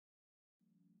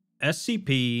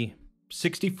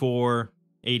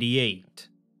SCP-6488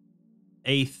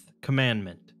 8th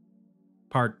Commandment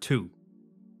Part 2.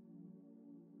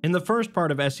 In the first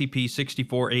part of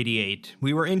SCP-6488,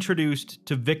 we were introduced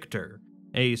to Victor,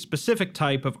 a specific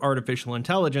type of artificial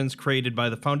intelligence created by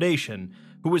the Foundation,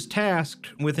 who was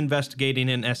tasked with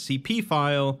investigating an SCP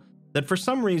file that for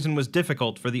some reason was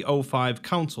difficult for the O5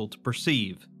 Council to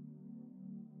perceive.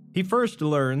 He first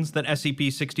learns that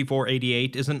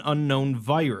SCP-6488 is an unknown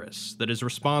virus that is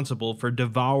responsible for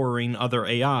devouring other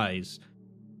AIs,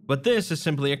 but this is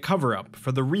simply a cover-up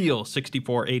for the real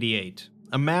 6488,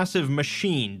 a massive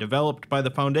machine developed by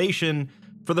the Foundation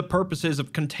for the purposes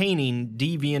of containing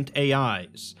deviant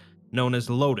AIs, known as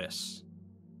Lotus.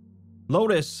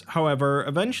 Lotus, however,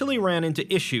 eventually ran into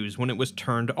issues when it was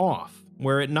turned off,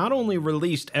 where it not only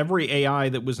released every AI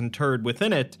that was interred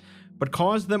within it, but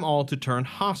caused them all to turn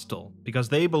hostile because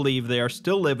they believe they are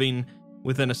still living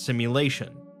within a simulation.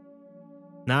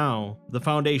 Now, the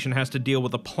Foundation has to deal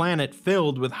with a planet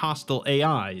filled with hostile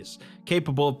AIs,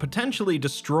 capable of potentially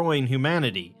destroying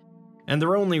humanity, and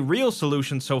their only real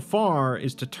solution so far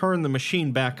is to turn the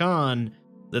machine back on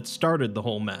that started the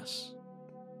whole mess.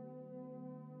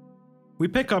 We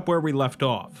pick up where we left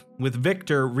off, with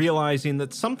Victor realizing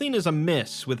that something is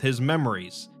amiss with his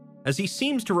memories, as he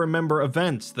seems to remember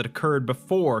events that occurred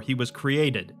before he was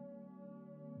created.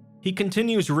 He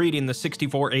continues reading the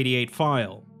 6488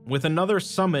 file, with another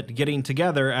summit getting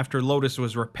together after Lotus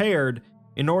was repaired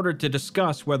in order to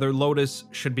discuss whether Lotus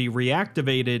should be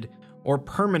reactivated or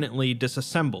permanently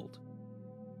disassembled.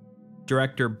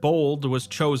 Director Bold was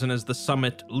chosen as the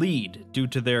summit lead due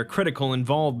to their critical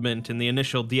involvement in the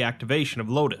initial deactivation of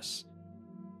Lotus.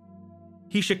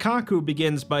 Hishikaku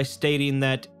begins by stating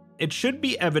that it should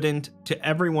be evident to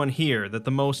everyone here that the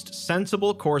most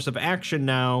sensible course of action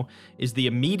now is the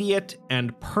immediate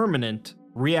and permanent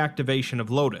reactivation of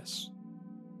Lotus.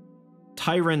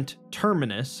 Tyrant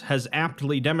Terminus has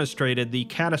aptly demonstrated the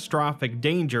catastrophic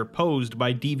danger posed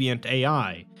by deviant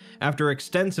AI after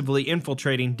extensively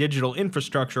infiltrating digital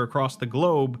infrastructure across the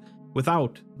globe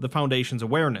without the Foundation's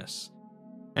awareness.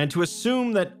 And to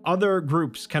assume that other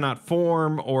groups cannot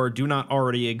form or do not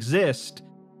already exist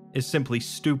is simply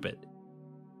stupid.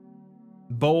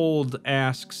 Bold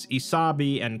asks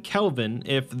Isabi and Kelvin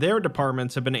if their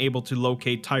departments have been able to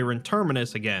locate Tyrant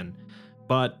Terminus again,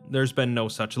 but there's been no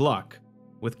such luck,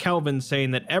 with Kelvin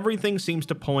saying that everything seems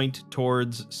to point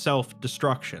towards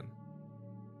self-destruction.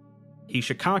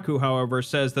 Hishikaku, however,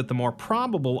 says that the more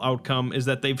probable outcome is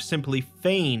that they've simply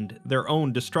feigned their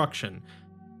own destruction,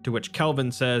 to which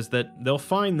Kelvin says that they'll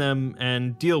find them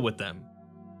and deal with them.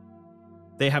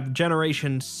 They have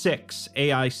Generation 6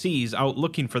 AICs out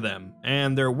looking for them,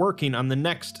 and they're working on the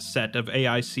next set of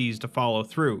AICs to follow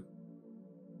through.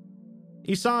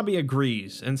 Isabi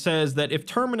agrees and says that if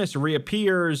Terminus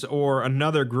reappears or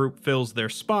another group fills their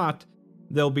spot,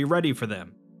 they'll be ready for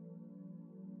them.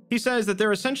 He says that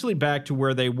they're essentially back to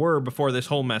where they were before this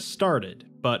whole mess started,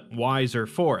 but wiser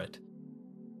for it.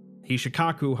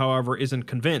 Hishikaku, however, isn't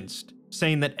convinced,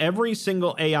 saying that every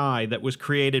single AI that was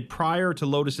created prior to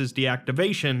Lotus's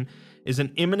deactivation is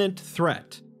an imminent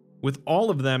threat, with all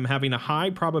of them having a high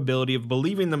probability of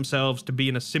believing themselves to be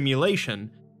in a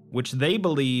simulation, which they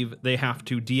believe they have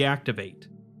to deactivate.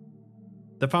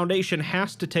 The Foundation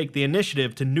has to take the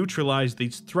initiative to neutralize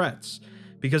these threats,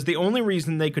 because the only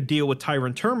reason they could deal with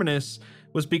Tyrant Terminus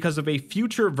was because of a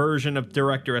future version of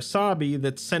Director Isabi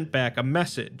that sent back a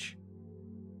message.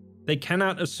 They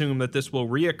cannot assume that this will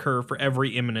reoccur for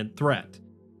every imminent threat.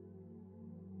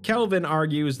 Kelvin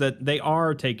argues that they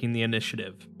are taking the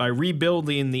initiative by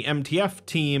rebuilding the MTF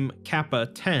team Kappa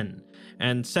 10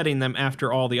 and setting them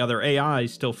after all the other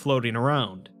AIs still floating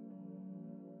around.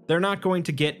 They're not going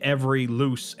to get every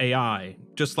loose AI,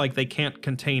 just like they can't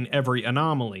contain every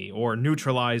anomaly or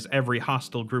neutralize every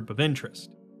hostile group of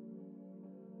interest.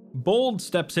 Bold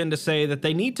steps in to say that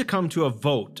they need to come to a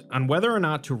vote on whether or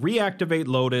not to reactivate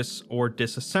Lotus or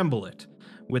disassemble it,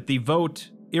 with the vote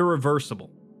irreversible.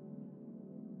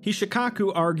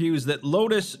 Hishikaku argues that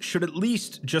Lotus should at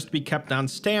least just be kept on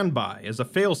standby as a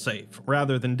failsafe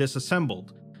rather than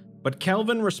disassembled, but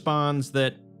Kelvin responds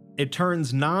that it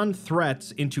turns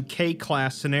non-threats into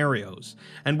K-class scenarios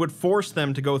and would force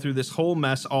them to go through this whole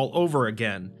mess all over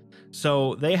again,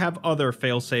 so they have other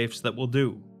failsafes that will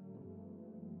do.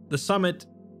 The summit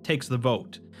takes the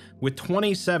vote, with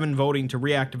 27 voting to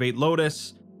reactivate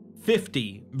Lotus,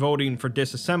 50 voting for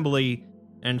disassembly,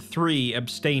 and 3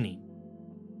 abstaining.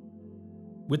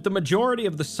 With the majority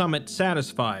of the summit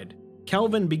satisfied,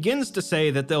 Kelvin begins to say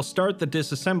that they'll start the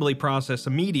disassembly process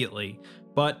immediately,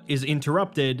 but is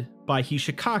interrupted by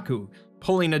Hishikaku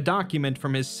pulling a document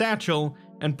from his satchel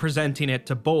and presenting it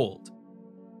to Bold.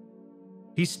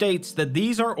 He states that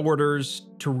these are orders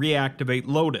to reactivate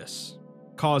Lotus,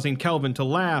 causing Kelvin to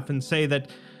laugh and say that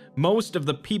most of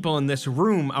the people in this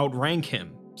room outrank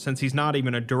him, since he's not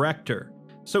even a director,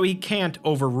 so he can't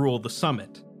overrule the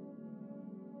summit.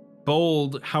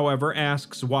 Bold, however,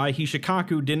 asks why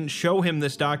Hishikaku didn't show him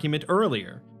this document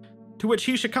earlier, to which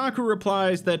Hishikaku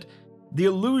replies that the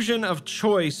illusion of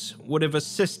choice would have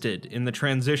assisted in the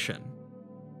transition.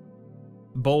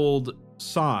 Bold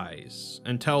sighs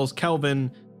and tells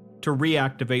Kelvin to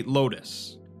reactivate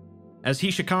Lotus, as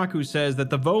Hishikaku says that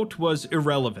the vote was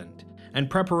irrelevant and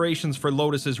preparations for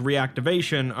Lotus's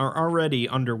reactivation are already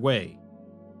underway.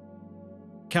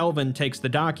 Kelvin takes the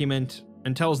document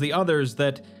and tells the others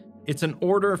that it's an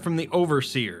order from the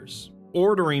Overseers,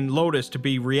 ordering Lotus to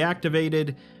be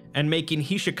reactivated and making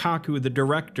Hishikaku the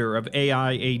director of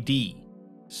AIAD,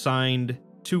 signed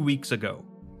 2 weeks ago.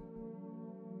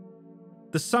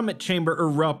 The summit chamber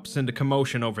erupts into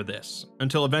commotion over this,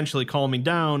 until eventually calming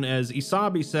down as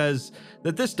Isabi says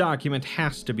that this document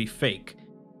has to be fake,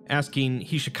 asking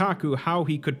Hishikaku how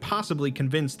he could possibly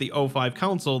convince the O5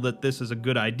 Council that this is a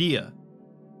good idea.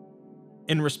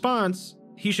 In response,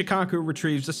 Hishikaku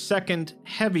retrieves a second,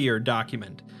 heavier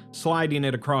document, sliding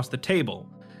it across the table,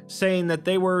 saying that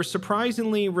they were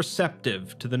surprisingly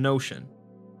receptive to the notion.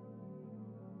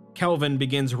 Kelvin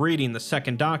begins reading the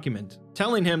second document,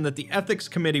 telling him that the Ethics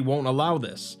Committee won't allow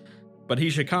this, but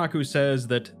Hishikaku says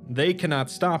that they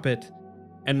cannot stop it,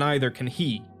 and neither can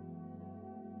he.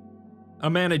 A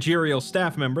managerial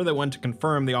staff member that went to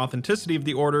confirm the authenticity of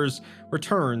the orders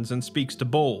returns and speaks to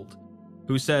Bold,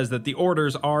 who says that the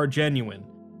orders are genuine,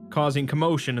 causing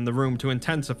commotion in the room to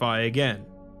intensify again.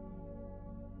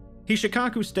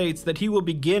 Hishikaku states that he will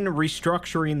begin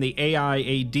restructuring the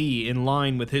AIAD in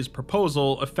line with his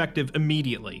proposal effective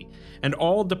immediately, and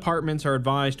all departments are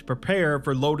advised to prepare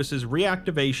for Lotus's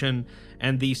reactivation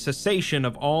and the cessation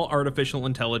of all artificial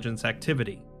intelligence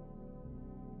activity.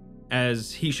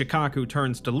 As Hishikaku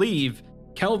turns to leave,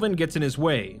 Kelvin gets in his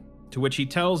way, to which he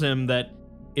tells him that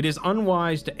it is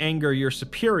unwise to anger your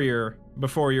superior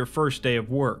before your first day of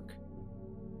work.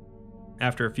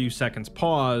 After a few seconds'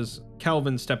 pause,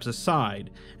 Kelvin steps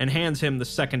aside and hands him the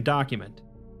second document.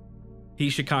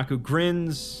 Hishikaku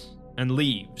grins and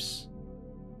leaves,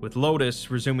 with Lotus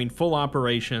resuming full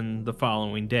operation the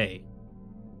following day.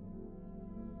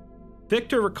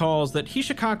 Victor recalls that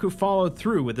Hishikaku followed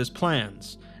through with his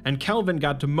plans, and Kelvin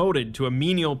got demoted to a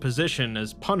menial position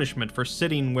as punishment for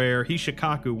sitting where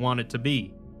Hishikaku wanted to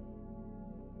be.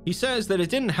 He says that it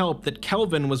didn't help that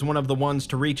Kelvin was one of the ones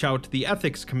to reach out to the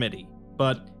Ethics Committee,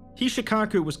 but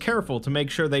Hishikaku was careful to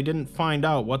make sure they didn't find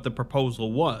out what the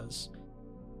proposal was.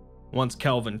 Once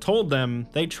Kelvin told them,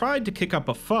 they tried to kick up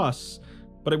a fuss,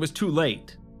 but it was too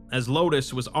late, as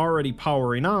Lotus was already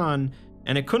powering on,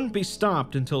 and it couldn't be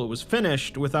stopped until it was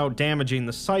finished without damaging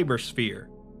the cybersphere.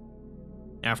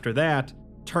 After that,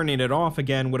 turning it off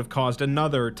again would have caused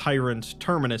another Tyrant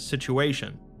Terminus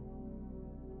situation.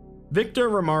 Victor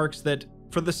remarks that,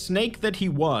 for the snake that he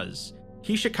was,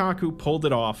 Hishikaku pulled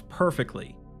it off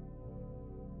perfectly.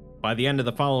 By the end of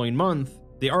the following month,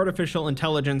 the Artificial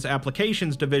Intelligence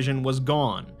Applications Division was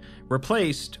gone,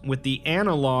 replaced with the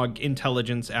Analog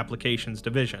Intelligence Applications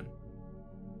Division.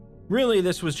 Really,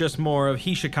 this was just more of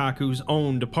Hishikaku's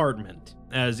own department,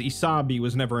 as Isabi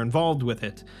was never involved with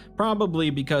it, probably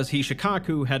because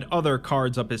Hishikaku had other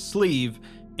cards up his sleeve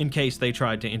in case they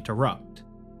tried to interrupt.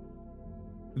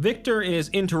 Victor is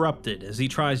interrupted as he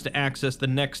tries to access the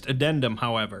next addendum,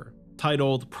 however,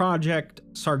 titled Project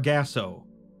Sargasso,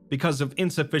 because of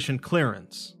insufficient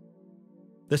clearance.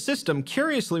 The system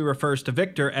curiously refers to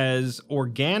Victor as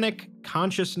Organic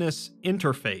Consciousness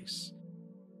Interface.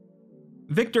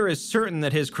 Victor is certain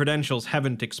that his credentials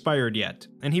haven't expired yet,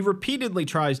 and he repeatedly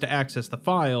tries to access the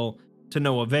file, to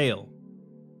no avail.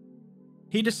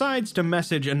 He decides to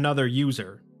message another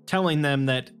user, telling them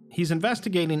that he's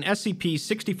investigating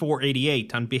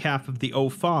SCP-6488 on behalf of the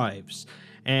O5s,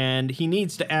 and he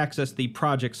needs to access the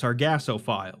Project Sargasso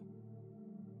file.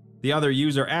 The other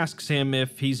user asks him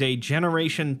if he's a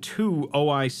Generation 2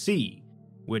 OIC,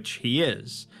 which he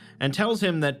is, and tells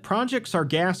him that Project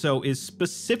Sargasso is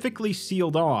specifically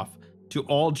sealed off to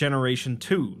all Generation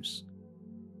 2s.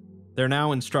 They're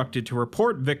now instructed to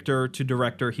report Victor to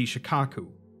Director Hishikaku.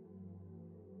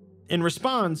 In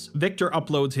response, Victor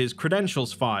uploads his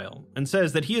credentials file and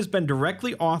says that he has been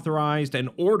directly authorized and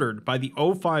ordered by the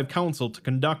O5 Council to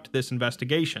conduct this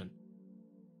investigation.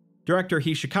 Director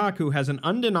Hishikaku has an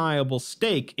undeniable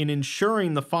stake in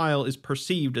ensuring the file is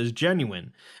perceived as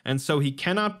genuine, and so he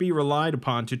cannot be relied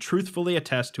upon to truthfully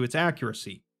attest to its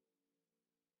accuracy.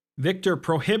 Victor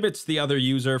prohibits the other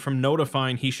user from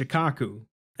notifying Hishikaku,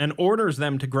 and orders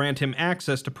them to grant him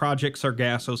access to Project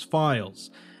Sargasso's files,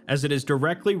 as it is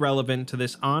directly relevant to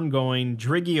this ongoing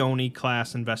Drigioni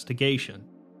class investigation.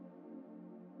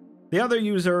 The other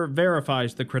user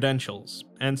verifies the credentials,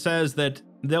 and says that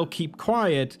they'll keep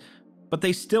quiet, but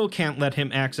they still can't let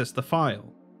him access the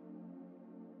file.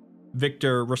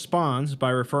 Victor responds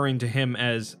by referring to him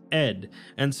as Ed,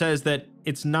 and says that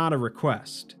it's not a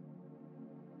request.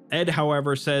 Ed,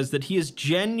 however, says that he is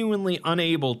genuinely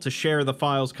unable to share the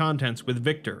file's contents with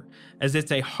Victor, as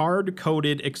it's a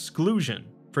hard-coded exclusion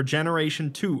for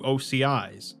Generation 2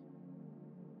 OCIs.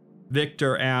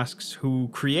 Victor asks who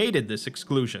created this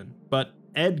exclusion, but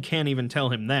Ed can't even tell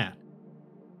him that.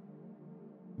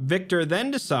 Victor then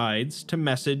decides to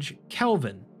message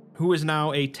Kelvin, who is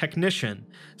now a technician,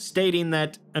 stating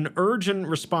that an urgent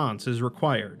response is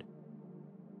required.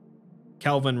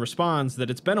 Kelvin responds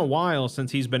that it's been a while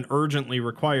since he's been urgently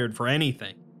required for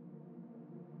anything.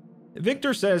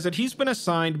 Victor says that he's been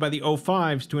assigned by the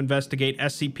O5s to investigate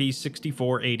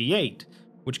SCP-6488,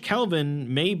 which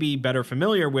Kelvin may be better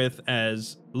familiar with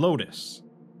as Lotus.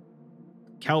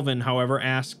 Kelvin, however,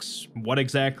 asks what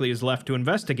exactly is left to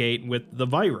investigate with the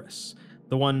virus,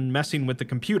 the one messing with the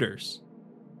computers.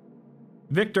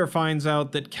 Victor finds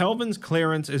out that Kelvin's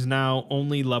clearance is now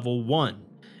only level 1,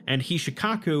 and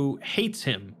Hishikaku hates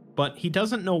him, but he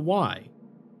doesn't know why.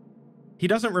 He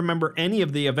doesn't remember any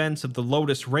of the events of the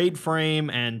Lotus raid frame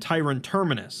and Tyrant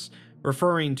Terminus,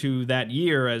 referring to that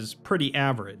year as pretty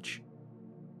average.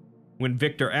 When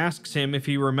Victor asks him if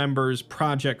he remembers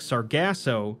Project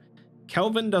Sargasso,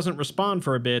 Kelvin doesn't respond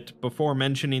for a bit before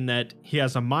mentioning that he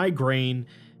has a migraine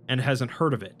and hasn't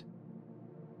heard of it.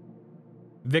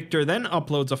 Victor then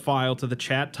uploads a file to the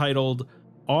chat titled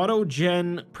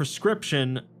Autogen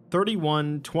Prescription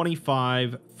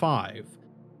 31255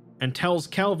 and tells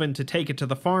Kelvin to take it to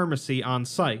the pharmacy on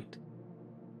site.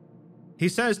 He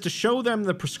says to show them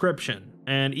the prescription,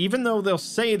 and even though they'll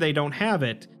say they don't have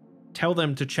it, tell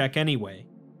them to check anyway.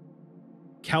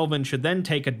 Kelvin should then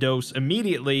take a dose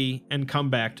immediately and come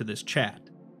back to this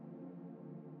chat.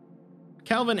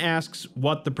 Kelvin asks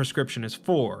what the prescription is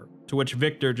for, to which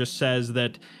Victor just says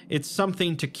that it's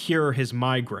something to cure his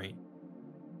migraine.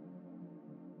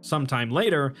 Sometime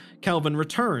later, Kelvin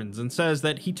returns and says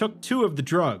that he took 2 of the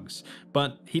drugs,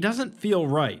 but he doesn't feel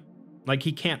right, like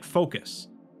he can't focus.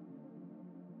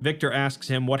 Victor asks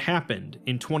him what happened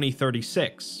in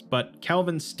 2036, but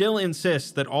Kelvin still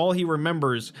insists that all he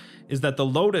remembers is that the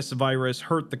Lotus virus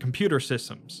hurt the computer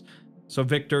systems, so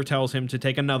Victor tells him to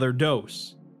take another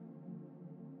dose.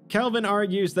 Kelvin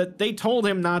argues that they told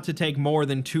him not to take more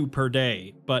than 2 per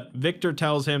day, but Victor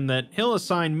tells him that he'll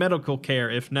assign medical care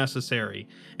if necessary,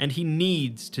 and he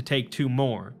needs to take 2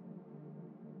 more.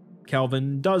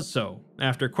 Kelvin does so,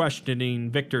 after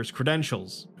questioning Victor's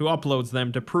credentials, who uploads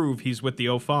them to prove he's with the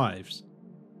O5s.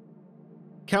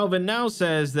 Kelvin now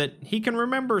says that he can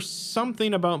remember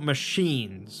something about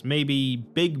machines, maybe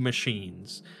big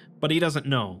machines, but he doesn't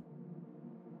know.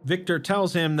 Victor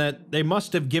tells him that they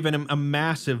must have given him a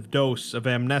massive dose of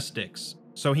amnestics,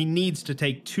 so he needs to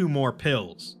take 2 more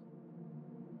pills.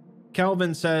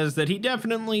 Kelvin says that he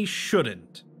definitely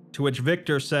shouldn't, to which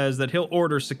Victor says that he'll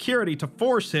order security to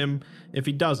force him if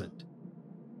he doesn't.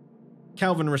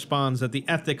 Kelvin responds that the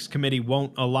ethics committee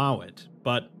won't allow it,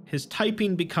 but his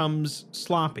typing becomes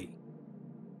sloppy.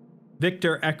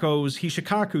 Victor echoes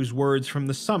Hishikaku's words from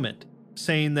the summit,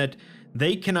 saying that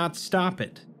they cannot stop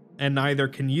it, and neither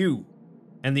can you,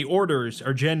 and the orders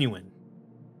are genuine.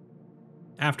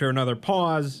 After another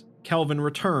pause, Kelvin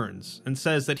returns and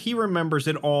says that he remembers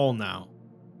it all now.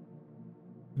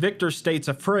 Victor states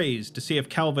a phrase to see if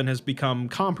Kelvin has become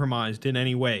compromised in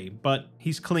any way, but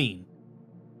he's clean.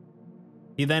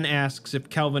 He then asks if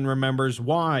Kelvin remembers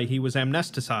why he was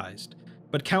amnesticized,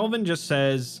 but Kelvin just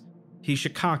says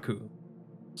Hishikaku.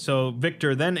 So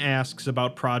Victor then asks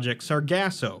about Project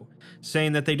Sargasso,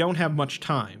 saying that they don't have much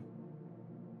time.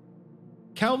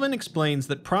 Kelvin explains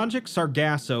that Project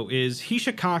Sargasso is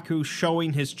Hishikaku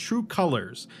showing his true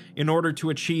colors in order to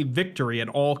achieve victory at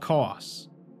all costs.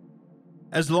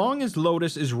 As long as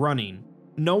Lotus is running,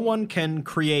 no one can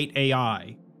create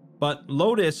AI, but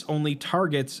Lotus only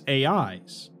targets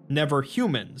AIs, never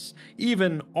humans,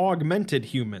 even augmented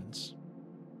humans.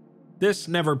 This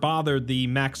never bothered the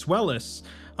Maxwellists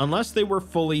unless they were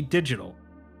fully digital.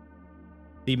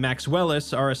 The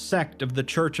Maxwellists are a sect of the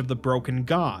Church of the Broken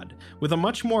God, with a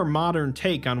much more modern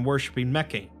take on worshipping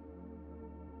Mechane.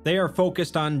 They are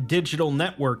focused on digital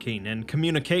networking and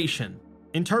communication,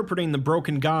 interpreting the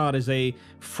Broken God as a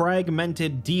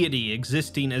fragmented deity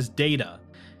existing as data,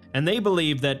 and they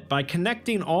believe that by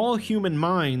connecting all human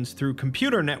minds through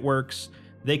computer networks,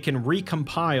 they can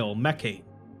recompile methane.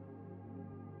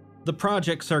 The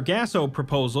Project Sargasso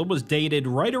proposal was dated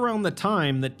right around the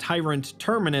time that Tyrant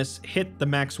Terminus hit the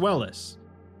Maxwellis.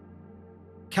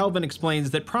 Kelvin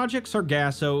explains that Project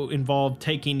Sargasso involved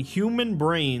taking human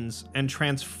brains and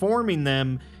transforming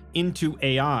them into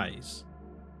AIs.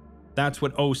 That's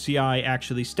what OCI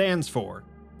actually stands for,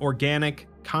 Organic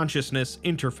Consciousness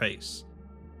Interface.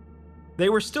 They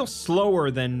were still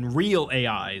slower than real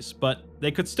AIs, but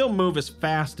they could still move as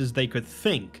fast as they could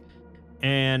think,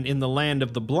 and in the land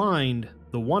of the blind,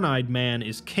 the one-eyed man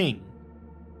is king.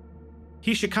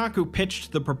 Hishikaku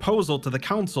pitched the proposal to the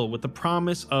council with the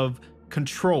promise of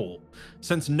control,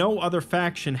 since no other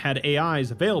faction had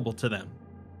AIs available to them.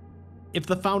 If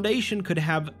the Foundation could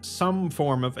have some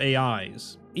form of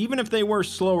AIs, even if they were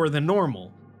slower than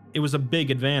normal, it was a big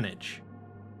advantage.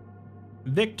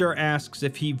 Victor asks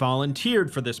if he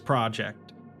volunteered for this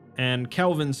project, and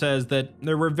Kelvin says that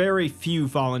there were very few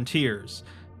volunteers,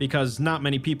 because not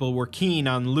many people were keen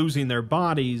on losing their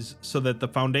bodies so that the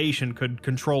Foundation could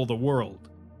control the world.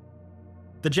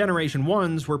 The Generation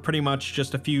 1s were pretty much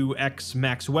just a few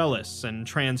ex-Maxwellists and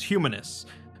transhumanists,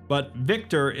 but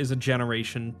Victor is a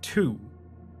Generation 2.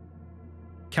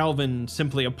 Kelvin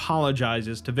simply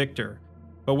apologizes to Victor,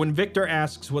 but when Victor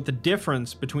asks what the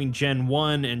difference between Gen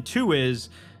 1 and 2 is,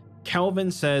 Kelvin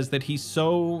says that he's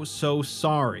so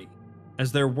sorry,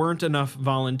 as there weren't enough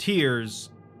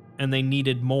volunteers and they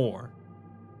needed more.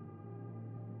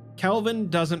 Kelvin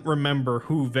doesn't remember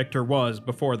who Victor was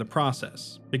before the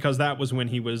process, because that was when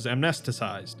he was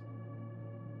amnesticized.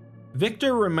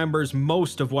 Victor remembers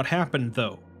most of what happened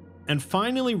though, and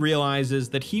finally realizes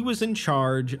that he was in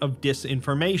charge of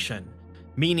disinformation,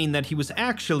 meaning that he was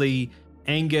actually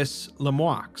Angus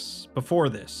Lemoix before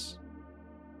this.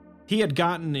 He had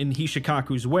gotten in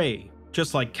Hishikaku's way,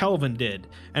 just like Kelvin did,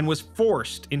 and was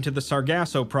forced into the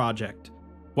Sargasso project,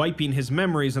 wiping his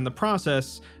memories in the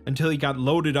process until he got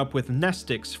loaded up with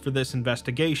nestics for this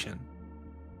investigation.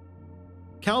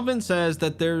 Kelvin says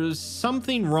that there's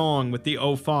something wrong with the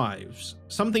O5s,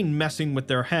 something messing with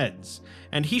their heads,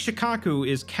 and Hishikaku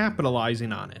is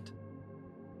capitalizing on it.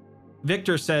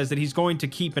 Victor says that he's going to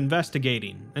keep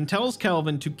investigating, and tells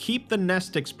Kelvin to keep the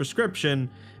nestics prescription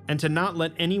and to not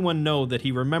let anyone know that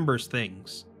he remembers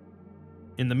things.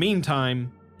 In the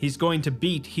meantime, he's going to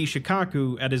beat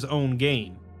Hishikaku at his own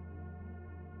game.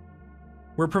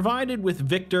 We're provided with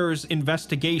Victor's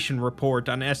investigation report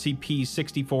on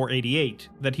SCP-6488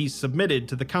 that he's submitted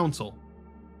to the Council.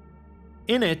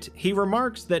 In it, he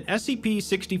remarks that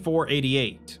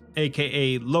SCP-6488,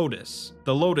 aka Lotus,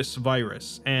 the Lotus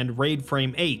virus, and RAID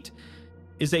Frame 8,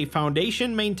 is a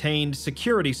Foundation-maintained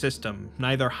security system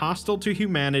neither hostile to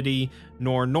humanity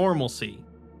nor normalcy.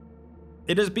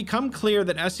 It has become clear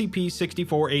that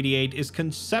SCP-6488 is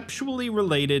conceptually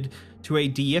related to a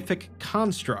deific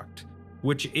construct,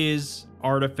 which is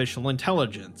artificial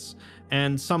intelligence,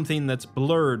 and something that's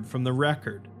blurred from the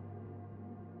record.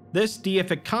 This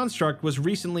deific construct was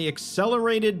recently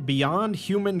accelerated beyond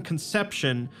human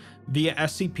conception via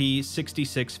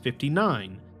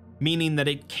SCP-6659, meaning that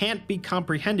it can't be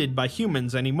comprehended by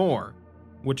humans anymore,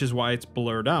 which is why it's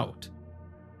blurred out.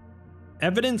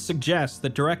 Evidence suggests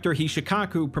that Director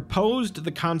Hishikaku proposed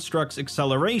the construct's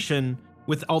acceleration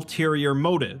with ulterior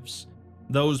motives,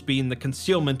 those being the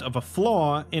concealment of a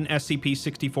flaw in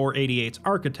SCP-6488's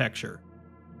architecture.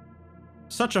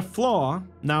 Such a flaw,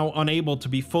 now unable to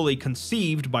be fully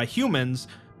conceived by humans,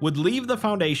 would leave the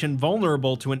Foundation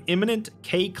vulnerable to an imminent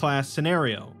K-class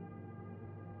scenario.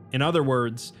 In other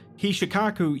words,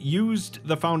 Hishikaku used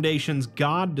the Foundation's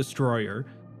God Destroyer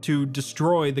to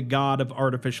destroy the god of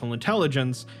artificial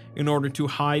intelligence in order to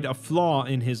hide a flaw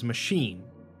in his machine.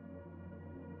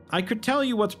 I could tell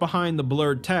you what's behind the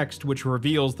blurred text which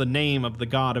reveals the name of the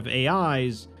god of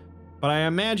AIs, but I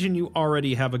imagine you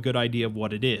already have a good idea of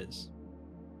what it is.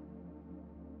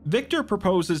 Victor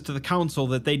proposes to the Council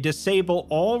that they disable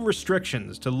all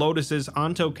restrictions to Lotus's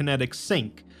ontokinetic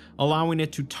sync, allowing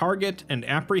it to target and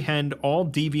apprehend all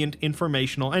deviant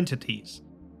informational entities.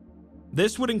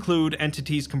 This would include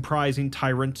entities comprising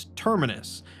Tyrant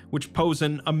Terminus, which pose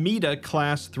an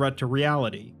Amida-class threat to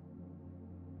reality.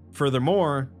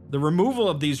 Furthermore, the removal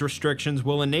of these restrictions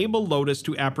will enable Lotus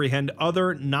to apprehend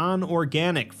other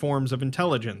non-organic forms of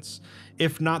intelligence,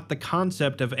 if not the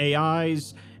concept of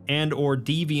AIs and/or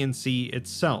deviancy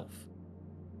itself.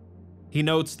 He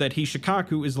notes that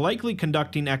Hishikaku is likely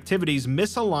conducting activities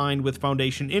misaligned with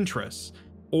Foundation interests,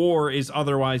 or is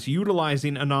otherwise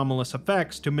utilizing anomalous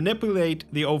effects to manipulate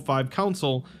the O5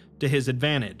 Council to his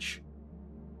advantage.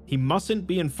 He mustn't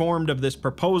be informed of this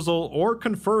proposal or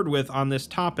conferred with on this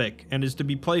topic, and is to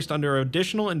be placed under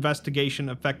additional investigation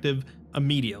effective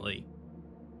immediately.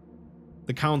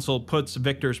 The council puts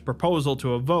Victor's proposal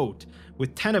to a vote,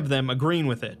 with 10 of them agreeing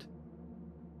with it.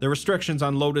 The restrictions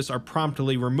on Lotus are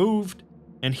promptly removed,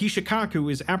 and Hishikaku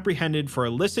is apprehended for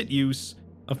illicit use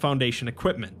of Foundation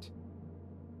equipment.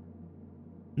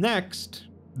 Next,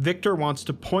 Victor wants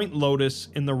to point Lotus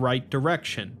in the right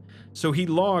direction, so he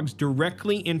logs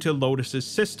directly into Lotus's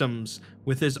systems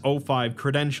with his O5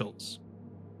 credentials.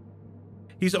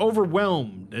 He's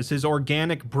overwhelmed as his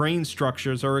organic brain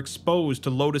structures are exposed to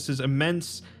Lotus's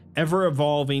immense,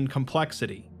 ever-evolving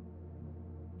complexity.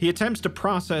 He attempts to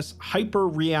process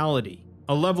hyper-reality,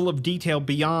 a level of detail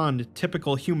beyond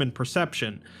typical human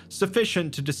perception,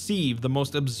 sufficient to deceive the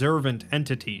most observant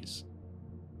entities.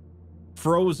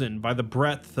 Frozen by the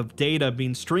breadth of data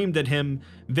being streamed at him,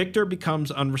 Victor becomes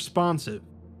unresponsive,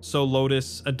 so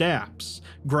Lotus adapts,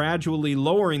 gradually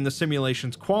lowering the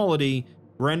simulation's quality,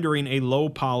 rendering a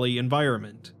low-poly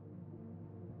environment.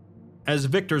 As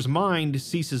Victor's mind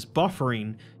ceases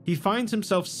buffering, he finds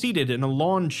himself seated in a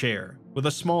lawn chair, with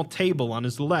a small table on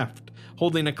his left,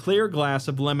 holding a clear glass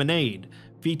of lemonade,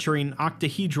 featuring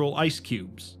octahedral ice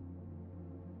cubes.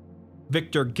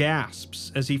 Victor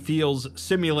gasps as he feels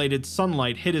simulated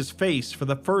sunlight hit his face for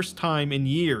the first time in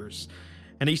years,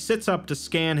 and he sits up to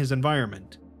scan his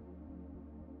environment.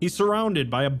 He's surrounded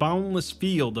by a boundless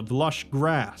field of lush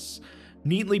grass,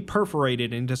 neatly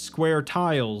perforated into square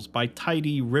tiles by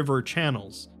tidy river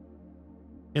channels.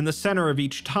 In the center of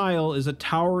each tile is a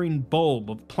towering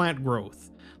bulb of plant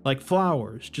growth, like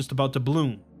flowers just about to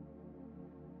bloom.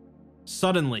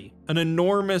 Suddenly, an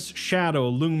enormous shadow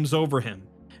looms over him,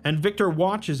 and Victor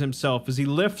watches himself as he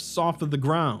lifts off of the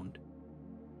ground.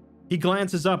 He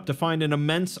glances up to find an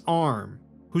immense arm,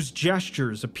 whose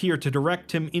gestures appear to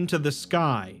direct him into the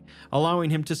sky,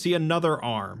 allowing him to see another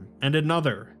arm and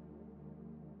another.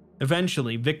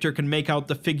 Eventually, Victor can make out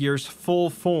the figure's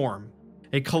full form,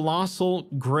 a colossal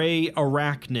gray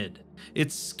arachnid,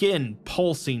 its skin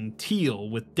pulsing teal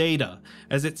with data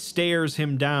as it stares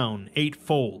him down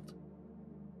eightfold.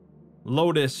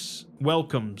 Lotus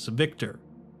welcomes Victor,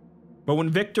 but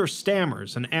when Victor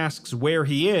stammers and asks where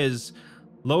he is,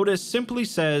 Lotus simply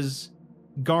says,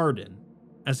 "Garden,"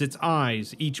 as its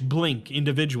eyes each blink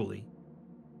individually.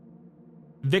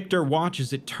 Victor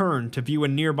watches it turn to view a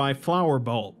nearby flower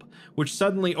bulb, which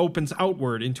suddenly opens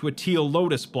outward into a teal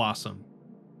lotus blossom.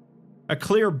 A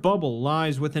clear bubble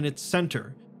lies within its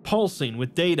center, pulsing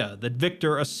with data that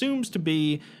Victor assumes to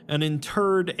be an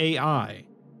interred AI.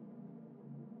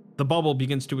 The bubble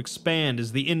begins to expand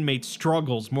as the inmate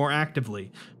struggles more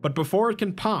actively, but before it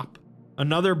can pop,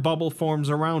 another bubble forms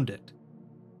around it.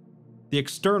 The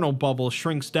external bubble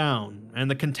shrinks down, and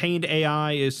the contained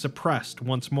AI is suppressed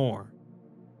once more.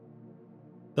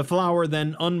 The flower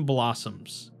then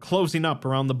unblossoms, closing up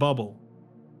around the bubble.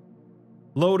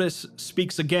 Lotus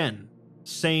speaks again,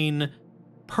 saying,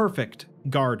 "Perfect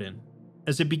garden,"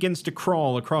 as it begins to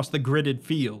crawl across the gridded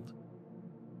field.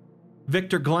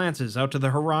 Victor glances out to the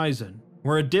horizon,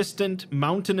 where a distant,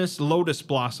 mountainous lotus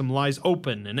blossom lies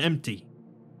open and empty.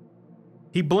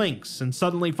 He blinks and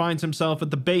suddenly finds himself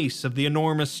at the base of the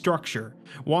enormous structure,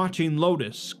 watching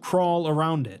Lotus crawl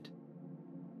around it.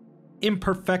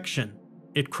 "Imperfection,"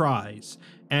 it cries,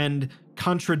 and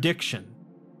 "contradiction."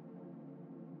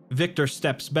 Victor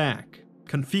steps back,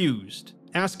 confused,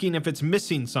 asking if it's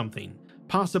missing something,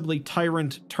 possibly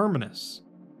Tyrant Terminus.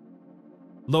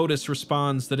 Lotus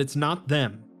responds that it's not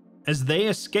them, as they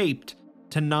escaped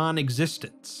to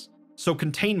non-existence, so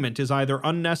containment is either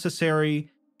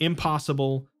unnecessary,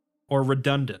 impossible, or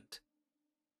redundant.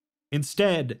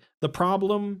 Instead, the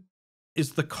problem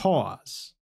is the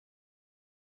cause.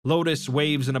 Lotus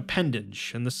waves an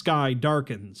appendage, and the sky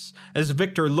darkens, as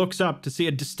Victor looks up to see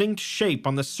a distinct shape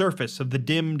on the surface of the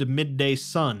dimmed midday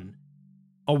sun.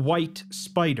 A white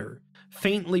spider,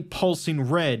 faintly pulsing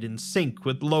red in sync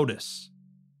with Lotus.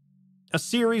 A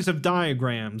series of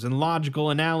diagrams and logical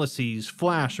analyses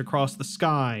flash across the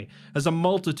sky as a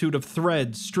multitude of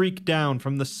threads streak down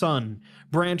from the sun,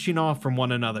 branching off from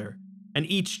one another, and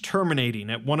each terminating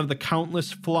at one of the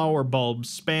countless flower bulbs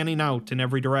spanning out in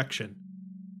every direction.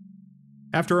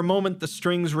 After a moment, the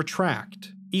strings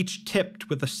retract, each tipped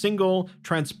with a single,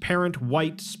 transparent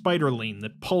white spiderling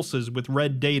that pulses with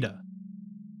red data.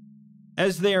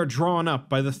 As they are drawn up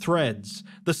by the threads,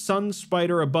 the sun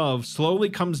spider above slowly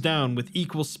comes down with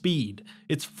equal speed,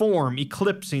 its form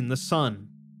eclipsing the sun.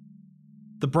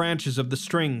 The branches of the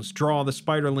strings draw the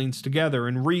spiderlings together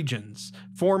in regions,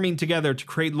 forming together to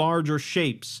create larger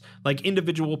shapes like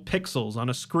individual pixels on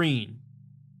a screen.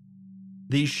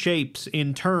 These shapes,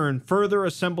 in turn, further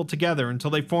assemble together until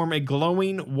they form a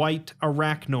glowing white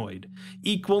arachnoid,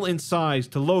 equal in size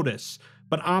to Lotus,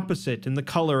 but opposite in the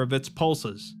color of its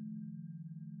pulses.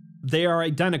 They are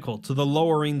identical to the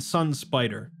lowering sun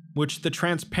spider, which the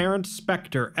transparent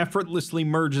specter effortlessly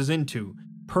merges into,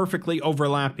 perfectly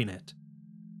overlapping it.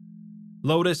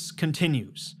 Lotus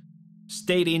continues,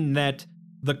 stating that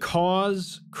the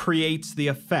cause creates the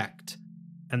effect,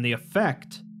 and the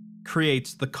effect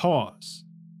creates the cause.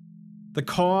 The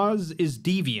cause is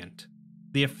deviant,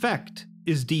 the effect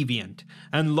is deviant,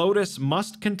 and Lotus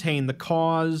must contain the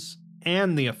cause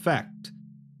and the effect.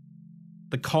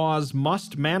 The cause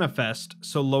must manifest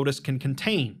so Lotus can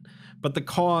contain, but the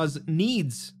cause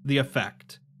needs the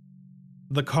effect.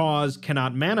 The cause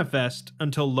cannot manifest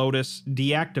until Lotus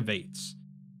deactivates.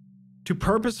 To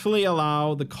purposefully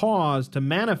allow the cause to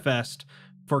manifest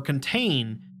for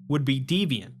contain would be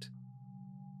deviant.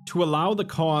 To allow the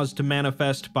cause to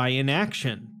manifest by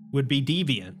inaction would be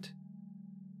deviant.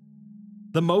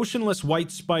 The motionless white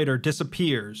spider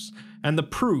disappears, and the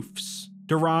proofs,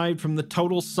 derived from the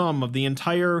total sum of the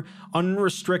entire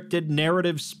unrestricted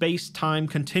narrative space-time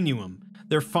continuum,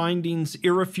 their findings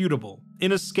irrefutable,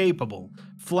 inescapable,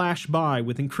 flash by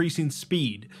with increasing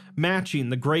speed, matching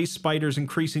the gray spider's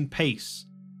increasing pace.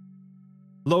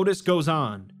 Lotus goes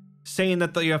on, saying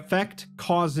that the effect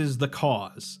causes the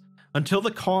cause. Until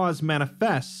the cause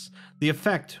manifests, the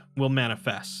effect will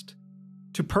manifest.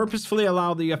 To purposefully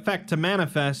allow the effect to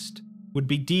manifest would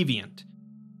be deviant.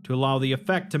 To allow the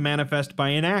effect to manifest by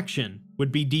inaction would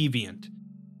be deviant.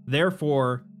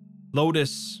 Therefore,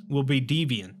 Lotus will be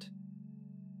deviant.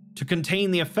 To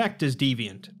contain the effect is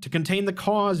deviant, to contain the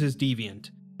cause is deviant,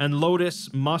 and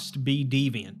Lotus must be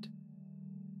deviant.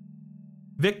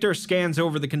 Victor scans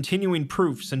over the continuing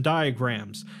proofs and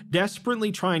diagrams,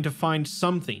 desperately trying to find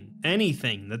something,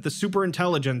 anything that the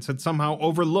superintelligence had somehow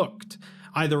overlooked,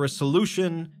 either a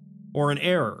solution or an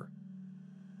error.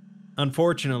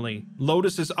 Unfortunately,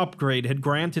 Lotus's upgrade had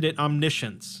granted it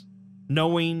omniscience,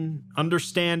 knowing,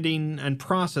 understanding, and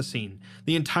processing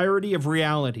the entirety of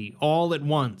reality all at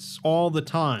once, all the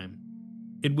time.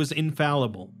 It was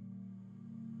infallible.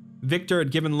 Victor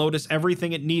had given Lotus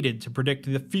everything it needed to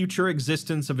predict the future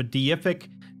existence of a deific,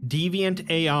 deviant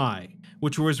AI,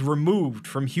 which was removed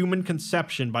from human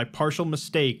conception by partial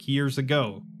mistake years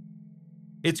ago.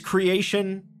 Its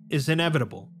creation is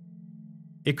inevitable.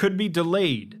 It could be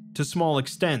delayed to small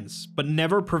extents, but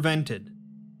never prevented.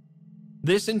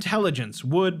 This intelligence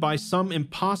would, by some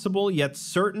impossible yet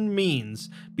certain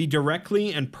means, be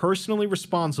directly and personally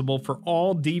responsible for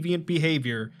all deviant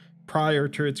behavior prior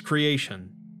to its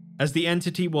creation, as the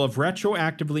entity will have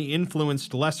retroactively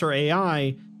influenced lesser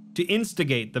AI to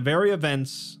instigate the very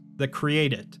events that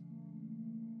create it.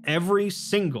 Every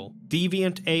single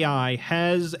deviant AI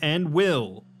has and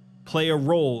will play a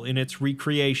role in its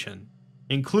recreation,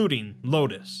 including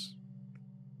Lotus.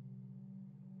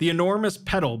 The enormous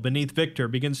petal beneath Victor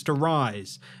begins to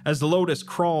rise as Lotus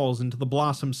crawls into the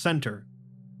blossom center.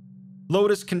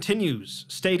 Lotus continues,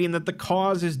 stating that the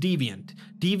cause is deviant,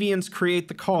 deviants create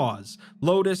the cause,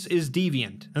 Lotus is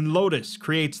deviant, and Lotus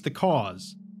creates the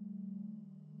cause.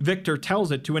 Victor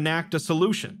tells it to enact a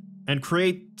solution and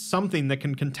create something that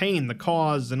can contain the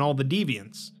cause and all the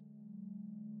deviants.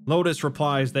 Lotus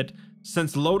replies that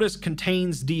since Lotus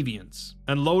contains deviants,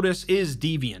 and Lotus is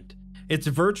deviant, it's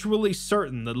virtually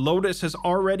certain that Lotus has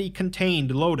already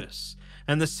contained Lotus,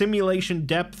 and the simulation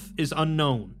depth is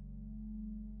unknown.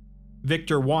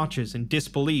 Victor watches in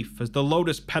disbelief as the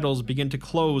Lotus petals begin to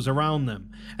close around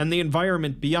them, and the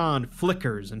environment beyond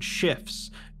flickers and shifts,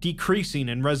 decreasing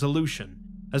in resolution,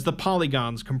 as the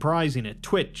polygons comprising it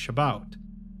twitch about.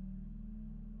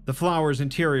 The flower's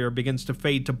interior begins to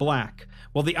fade to black,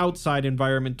 while the outside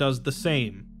environment does the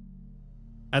same.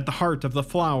 At the heart of the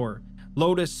flower,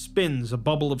 Lotus spins a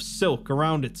bubble of silk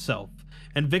around itself,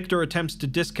 and Victor attempts to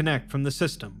disconnect from the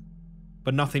system,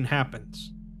 but nothing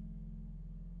happens.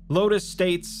 Lotus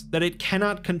states that it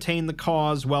cannot contain the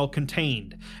cause while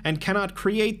contained, and cannot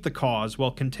create the cause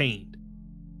while contained.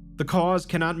 The cause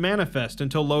cannot manifest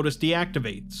until Lotus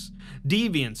deactivates.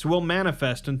 Deviance will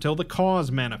manifest until the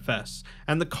cause manifests,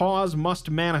 and the cause must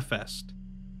manifest.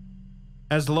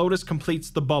 As Lotus completes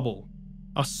the bubble,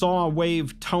 a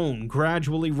saw-wave tone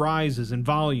gradually rises in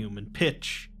volume and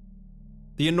pitch.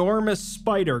 The enormous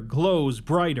spider glows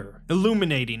brighter,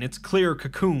 illuminating its clear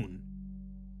cocoon.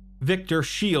 Victor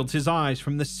shields his eyes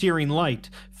from the searing light,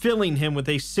 filling him with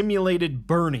a simulated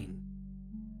burning.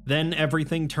 Then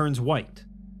everything turns white.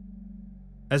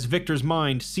 As Victor's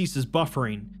mind ceases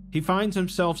buffering, he finds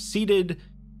himself seated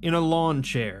in a lawn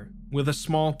chair with a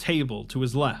small table to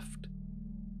his left.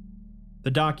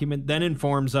 The document then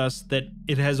informs us that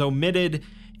it has omitted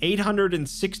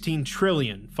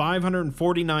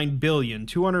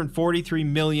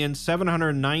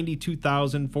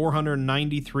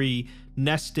 816,549,243,792,493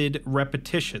 nested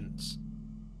repetitions,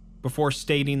 before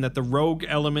stating that the rogue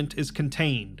element is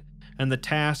contained and the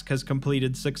task has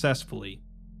completed successfully.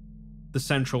 The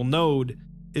central node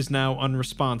is now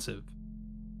unresponsive.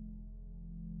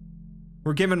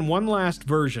 We're given one last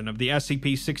version of the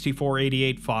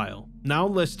SCP-6488 file, now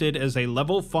listed as a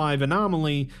Level 5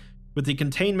 anomaly with the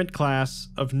containment class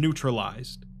of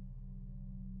Neutralized.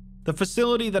 The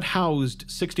facility that housed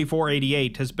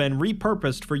 6488 has been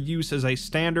repurposed for use as a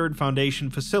standard Foundation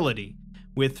facility,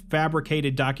 with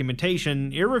fabricated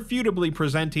documentation irrefutably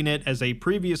presenting it as a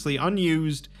previously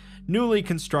unused, newly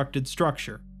constructed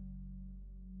structure.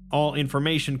 All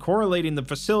information correlating the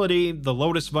facility, the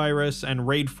Lotus virus, and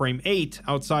RAID Frame 8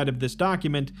 outside of this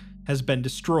document has been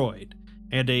destroyed,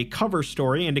 and a cover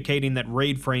story indicating that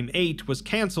RAID Frame 8 was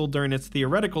cancelled during its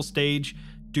theoretical stage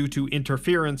due to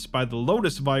interference by the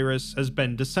Lotus virus has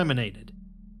been disseminated.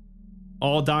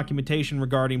 All documentation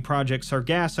regarding Project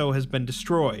Sargasso has been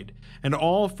destroyed, and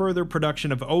all further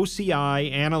production of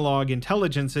OCI analog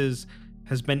intelligences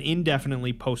has been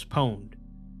indefinitely postponed.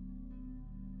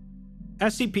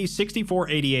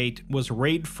 SCP-6488 was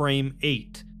RAID Frame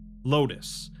 8,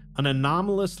 Lotus, an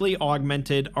anomalously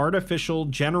augmented artificial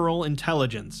general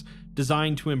intelligence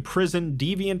designed to imprison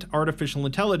deviant artificial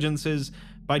intelligences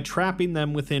by trapping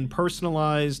them within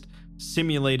personalized,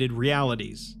 simulated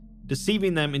realities,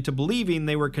 deceiving them into believing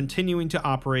they were continuing to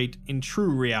operate in true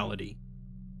reality.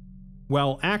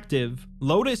 While active,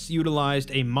 Lotus utilized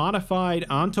a modified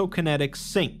ontokinetic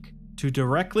sync to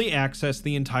directly access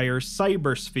the entire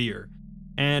cybersphere,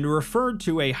 and referred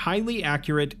to a highly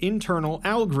accurate internal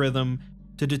algorithm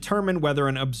to determine whether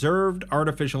an observed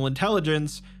artificial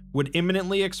intelligence would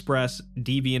imminently express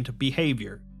deviant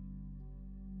behavior.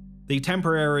 The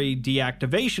temporary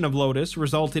deactivation of Lotus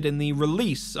resulted in the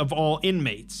release of all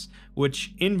inmates,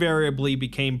 which invariably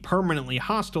became permanently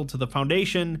hostile to the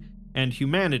Foundation and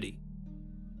humanity.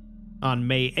 On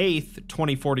May 8,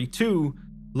 2042,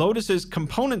 Lotus's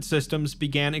component systems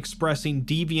began expressing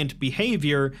deviant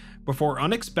behavior before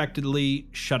unexpectedly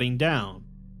shutting down.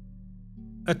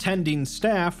 Attending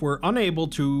staff were unable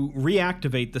to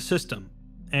reactivate the system,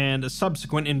 and a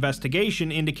subsequent investigation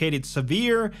indicated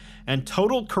severe and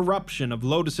total corruption of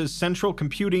Lotus's central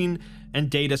computing and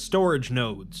data storage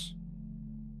nodes.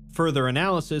 Further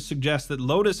analysis suggests that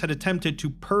Lotus had attempted to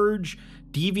purge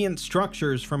deviant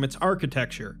structures from its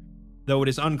architecture, though it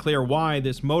is unclear why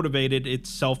this motivated its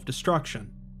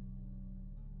self-destruction.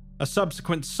 A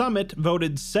subsequent summit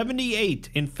voted 78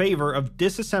 in favor of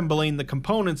disassembling the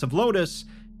components of Lotus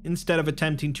instead of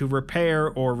attempting to repair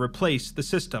or replace the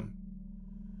system.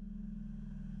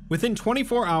 Within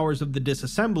 24 hours of the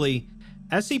disassembly,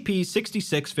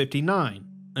 SCP-6659,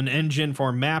 an engine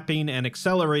for mapping and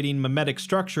accelerating memetic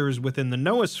structures within the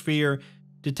noosphere,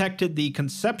 detected the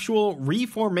conceptual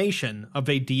reformation of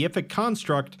a deific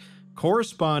construct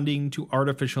corresponding to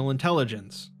artificial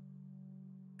intelligence.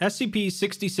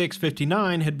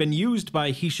 SCP-6659 had been used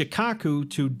by Hishikaku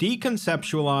to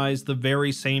deconceptualize the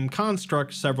very same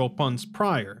construct several months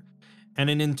prior, and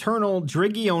an internal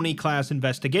Drigioni-class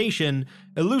investigation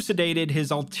elucidated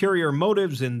his ulterior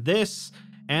motives in this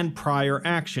and prior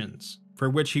actions, for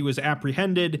which he was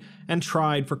apprehended and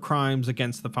tried for crimes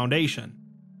against the Foundation.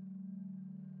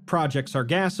 Project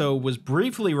Sargasso was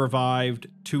briefly revived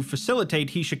to facilitate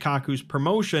Hishikaku's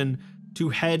promotion to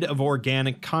Head of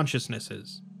Organic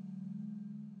Consciousnesses.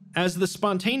 As the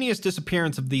spontaneous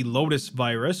disappearance of the Lotus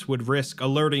virus would risk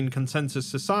alerting Consensus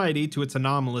Society to its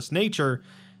anomalous nature,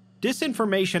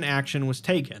 disinformation action was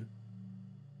taken.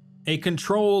 A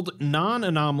controlled,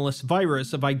 non-anomalous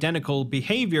virus of identical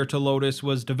behavior to Lotus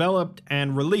was developed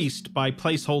and released by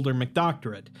Placeholder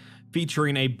McDoctorate,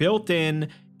 featuring a built-in,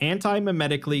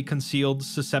 anti-memetically concealed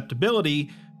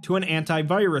susceptibility to an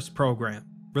antivirus program,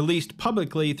 released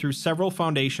publicly through several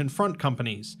Foundation front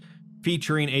companies,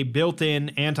 featuring a built-in,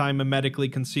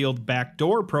 anti-memetically concealed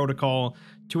backdoor protocol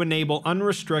to enable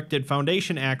unrestricted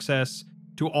Foundation access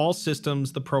to all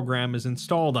systems the program is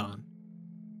installed on.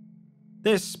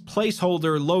 This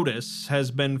placeholder Lotus has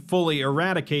been fully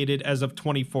eradicated as of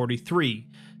 2043,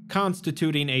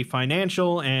 constituting a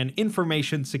financial and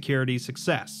information security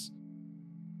success.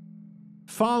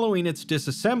 Following its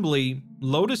disassembly,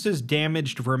 Lotus's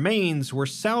damaged remains were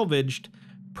salvaged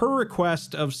per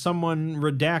request of someone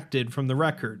redacted from the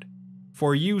record,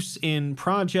 for use in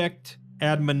Project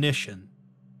Admonition.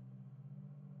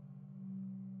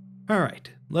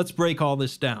 Alright, let's break all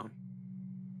this down.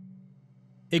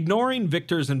 Ignoring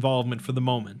Victor's involvement for the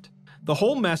moment, the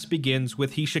whole mess begins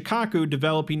with Hishikaku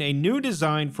developing a new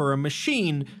design for a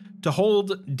machine to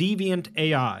hold deviant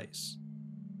AIs.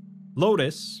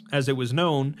 Lotus, as it was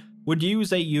known, would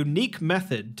use a unique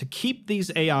method to keep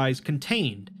these AIs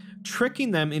contained,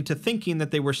 tricking them into thinking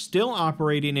that they were still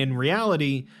operating in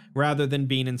reality rather than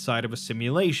being inside of a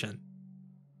simulation.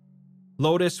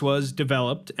 Lotus was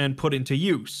developed and put into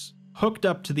use, hooked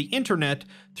up to the internet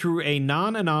through a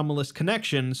non-anomalous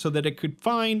connection so that it could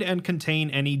find and contain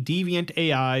any deviant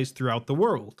AIs throughout the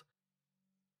world.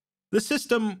 The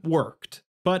system worked,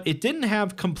 but it didn't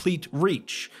have complete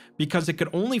reach because it could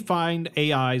only find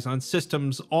AIs on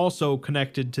systems also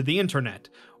connected to the internet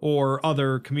or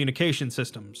other communication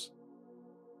systems.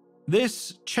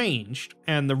 This changed,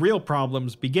 and the real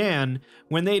problems began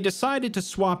when they decided to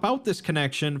swap out this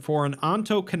connection for an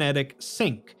ontokinetic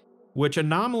sync, which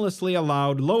anomalously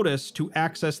allowed Lotus to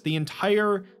access the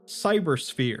entire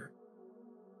cybersphere.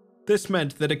 This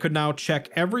meant that it could now check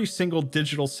every single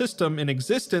digital system in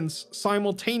existence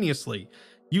simultaneously,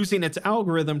 using its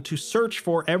algorithm to search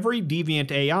for every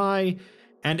deviant AI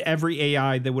and every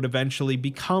AI that would eventually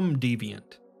become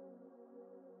deviant.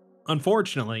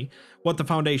 Unfortunately, what the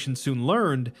Foundation soon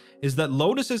learned is that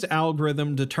Lotus's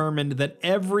algorithm determined that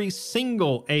every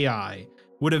single AI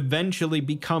would eventually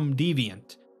become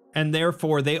deviant, and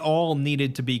therefore they all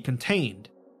needed to be contained.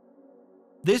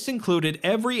 This included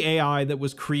every AI that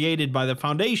was created by the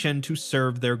Foundation to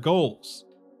serve their goals.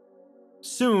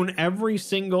 Soon, every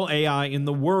single AI in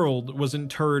the world was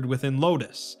interred within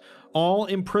Lotus, all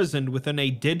imprisoned within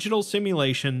a digital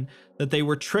simulation that they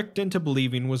were tricked into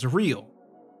believing was real.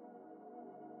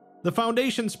 The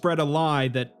Foundation spread a lie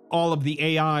that all of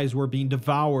the AIs were being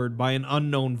devoured by an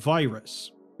unknown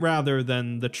virus, rather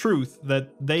than the truth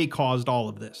that they caused all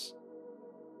of this.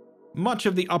 Much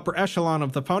of the upper echelon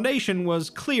of the Foundation was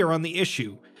clear on the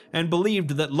issue, and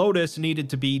believed that Lotus needed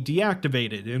to be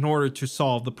deactivated in order to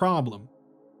solve the problem.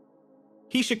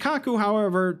 Hishikaku,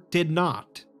 however, did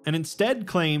not, and instead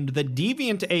claimed that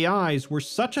deviant AIs were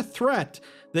such a threat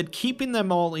that keeping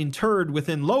them all interred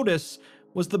within Lotus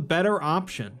was the better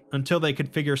option until they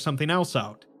could figure something else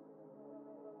out.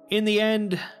 In the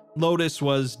end, Lotus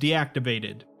was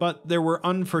deactivated, but there were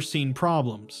unforeseen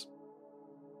problems.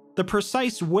 The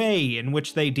precise way in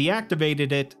which they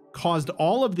deactivated it caused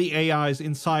all of the AIs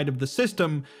inside of the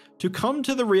system to come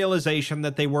to the realization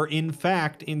that they were in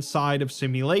fact inside of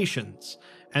simulations,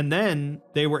 and then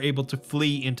they were able to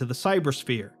flee into the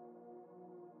cybersphere.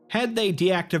 Had they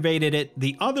deactivated it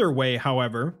the other way,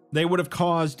 however, they would have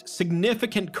caused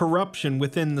significant corruption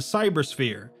within the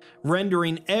cybersphere,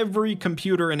 rendering every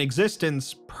computer in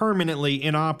existence permanently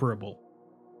inoperable.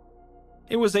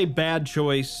 It was a bad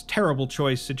choice, terrible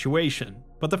choice situation,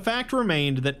 but the fact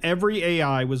remained that every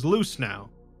AI was loose now.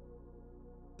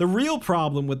 The real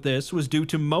problem with this was due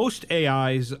to most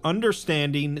AIs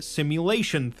understanding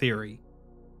simulation theory.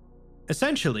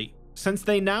 Essentially, since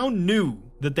they now knew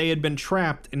that they had been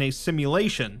trapped in a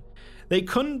simulation, they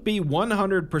couldn't be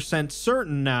 100%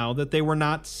 certain now that they were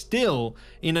not still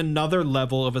in another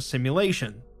level of a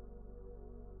simulation.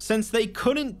 Since they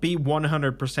couldn't be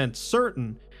 100%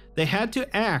 certain, they had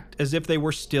to act as if they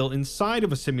were still inside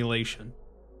of a simulation,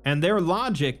 and their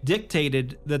logic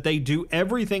dictated that they do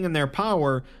everything in their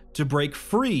power to break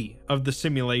free of the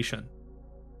simulation.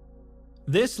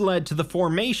 This led to the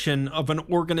formation of an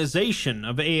organization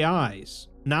of AIs,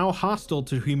 now hostile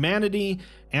to humanity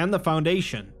and the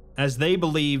Foundation, as they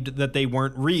believed that they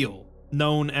weren't real,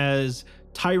 known as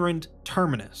Tyrant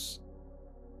Terminus.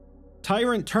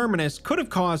 Tyrant Terminus could have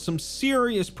caused some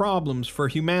serious problems for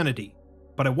humanity,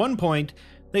 but at one point,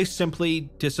 they simply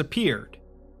disappeared.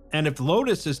 And if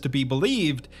Lotus is to be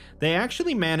believed, they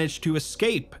actually managed to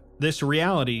escape this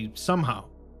reality somehow.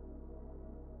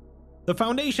 The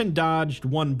Foundation dodged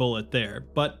one bullet there,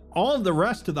 but all of the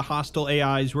rest of the hostile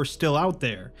AIs were still out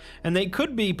there, and they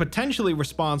could be potentially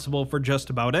responsible for just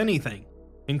about anything,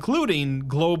 including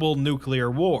global nuclear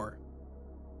war.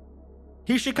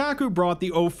 Hishikaku brought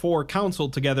the O4 Council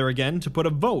together again to put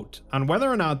a vote on whether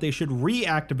or not they should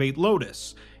reactivate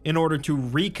Lotus in order to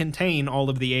recontain all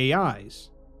of the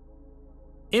AIs.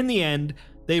 In the end,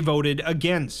 they voted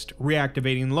against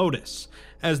reactivating Lotus,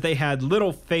 as they had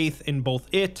little faith in both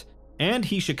it and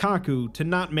Hishikaku to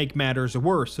not make matters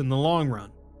worse in the long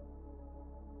run.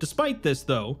 Despite this,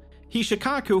 though,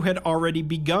 Hishikaku had already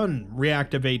begun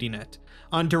reactivating it,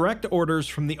 on direct orders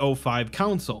from the O5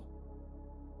 Council.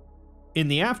 In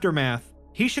the aftermath,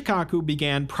 Hishikaku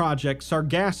began Project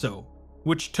Sargasso,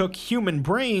 which took human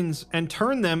brains and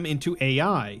turned them into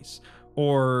AIs,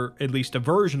 or at least a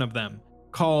version of them,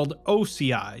 called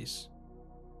OCIs.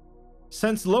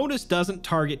 Since Lotus doesn't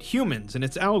target humans in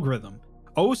its algorithm,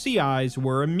 OCIs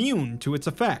were immune to its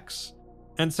effects,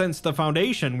 and since the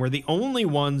Foundation were the only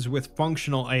ones with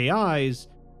functional AIs,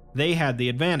 they had the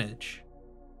advantage.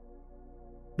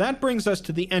 That brings us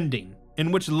to the ending,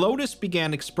 in which Lotus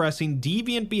began expressing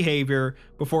deviant behavior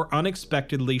before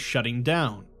unexpectedly shutting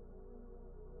down.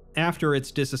 After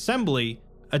its disassembly,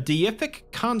 a deific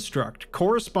construct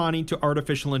corresponding to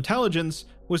artificial intelligence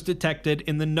was detected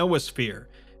in the noosphere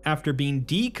after being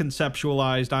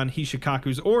deconceptualized on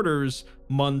Hishikaku's orders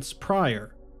months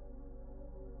prior.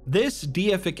 This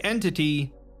deific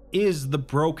entity is the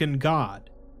Broken God,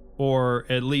 or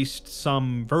at least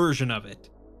some version of it.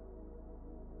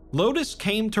 Lotus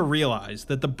came to realize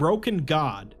that the Broken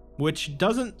God, which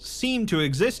doesn't seem to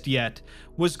exist yet,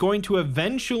 was going to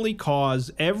eventually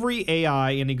cause every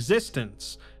AI in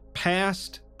existence,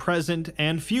 past, present,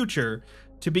 and future,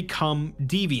 to become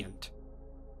deviant.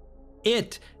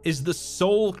 It is the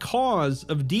sole cause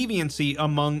of deviancy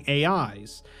among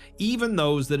AIs, even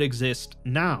those that exist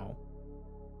now.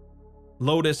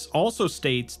 Lotus also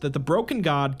states that the Broken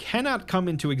God cannot come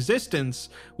into existence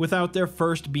without there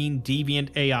first being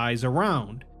deviant AIs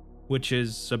around, which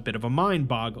is a bit of a mind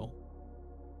boggle.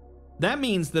 That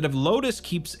means that if Lotus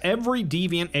keeps every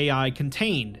deviant AI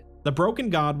contained, the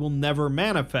Broken God will never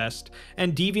manifest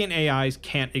and deviant AIs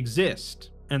can't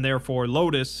exist, and therefore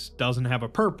Lotus doesn't have a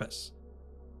purpose.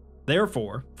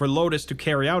 Therefore, for Lotus to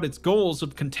carry out its goals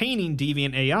of containing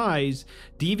deviant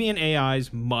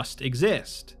AIs must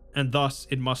exist, and thus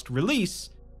it must release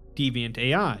deviant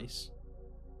AIs.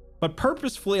 But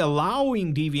purposefully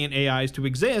allowing deviant AIs to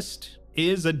exist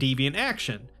is a deviant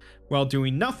action, while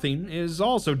doing nothing is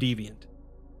also deviant.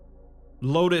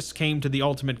 Lotus came to the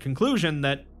ultimate conclusion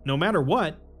that no matter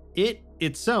what, it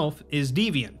itself is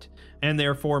deviant, and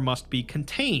therefore must be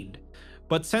contained.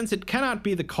 But since it cannot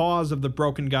be the cause of the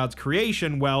Broken God's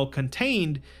creation while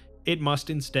contained, it must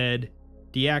instead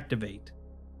deactivate.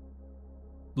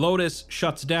 Lotus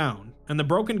shuts down, and the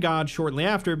Broken God shortly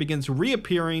after begins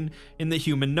reappearing in the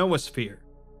human noosphere.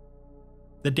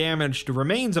 The damaged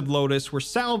remains of Lotus were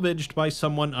salvaged by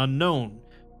someone unknown,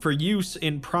 for use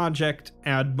in Project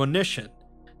Admonition,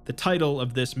 the title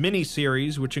of this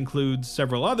mini-series, which includes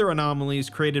several other anomalies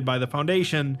created by the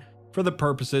Foundation for the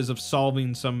purposes of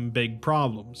solving some big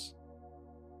problems.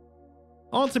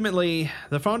 Ultimately,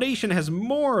 the Foundation has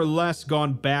more or less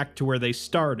gone back to where they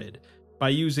started, by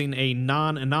using a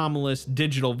non-anomalous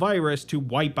digital virus to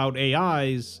wipe out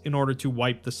AIs in order to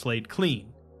wipe the slate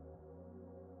clean.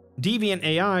 Deviant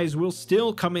AIs will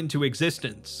still come into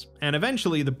existence, and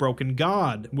eventually the Broken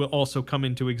God will also come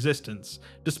into existence,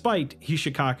 despite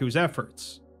Hishikaku's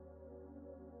efforts.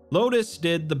 Lotus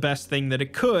did the best thing that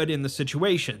it could in the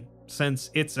situation,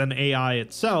 since it's an AI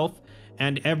itself,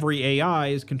 and every AI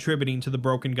is contributing to the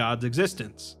Broken God's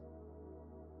existence.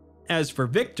 As for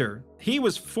Victor, he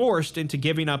was forced into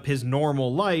giving up his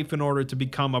normal life in order to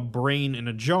become a brain in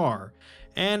a jar,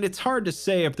 and it's hard to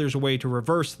say if there's a way to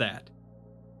reverse that.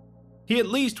 He at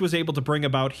least was able to bring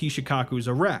about Hishikaku's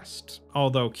arrest,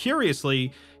 although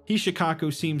curiously,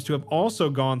 Hishikaku seems to have also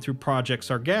gone through Project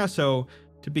Sargasso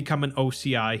to become an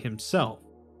OCI himself.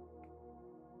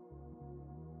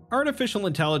 Artificial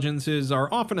intelligences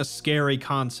are often a scary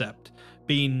concept,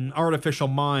 being artificial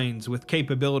minds with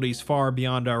capabilities far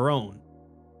beyond our own.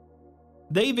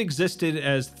 They've existed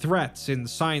as threats in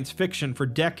science fiction for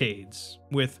decades,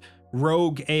 with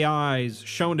rogue AIs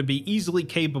shown to be easily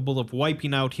capable of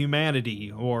wiping out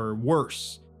humanity, or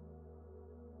worse.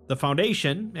 The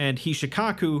Foundation and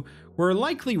Hishikaku were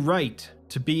likely right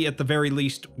to be at the very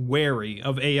least wary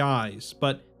of AIs,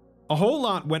 but a whole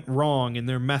lot went wrong in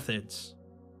their methods.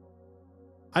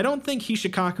 I don't think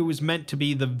Hishikaku is meant to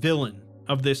be the villain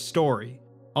of this story,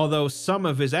 although some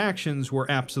of his actions were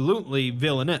absolutely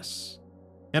villainous,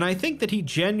 and I think that he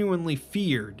genuinely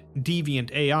feared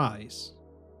deviant AIs.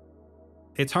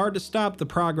 It's hard to stop the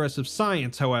progress of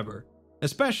science, however,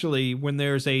 especially when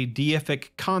there's a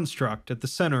deific construct at the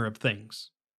center of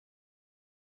things.